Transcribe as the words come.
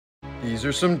These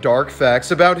are some dark facts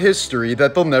about history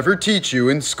that they'll never teach you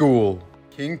in school.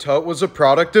 King Tut was a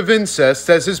product of incest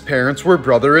as his parents were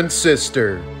brother and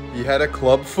sister. He had a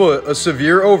club foot, a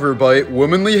severe overbite,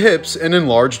 womanly hips, and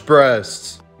enlarged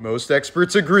breasts. Most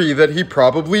experts agree that he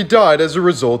probably died as a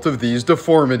result of these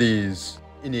deformities.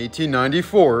 In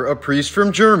 1894, a priest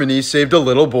from Germany saved a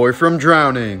little boy from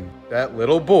drowning. That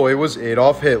little boy was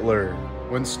Adolf Hitler.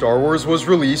 When Star Wars was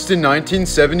released in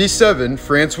 1977,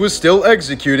 France was still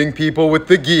executing people with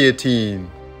the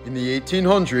guillotine. In the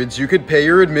 1800s, you could pay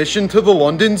your admission to the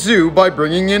London Zoo by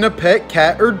bringing in a pet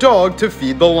cat or dog to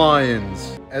feed the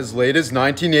lions. As late as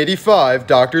 1985,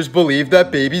 doctors believed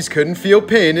that babies couldn't feel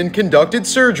pain and conducted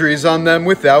surgeries on them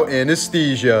without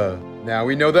anesthesia. Now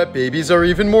we know that babies are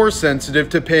even more sensitive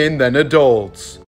to pain than adults.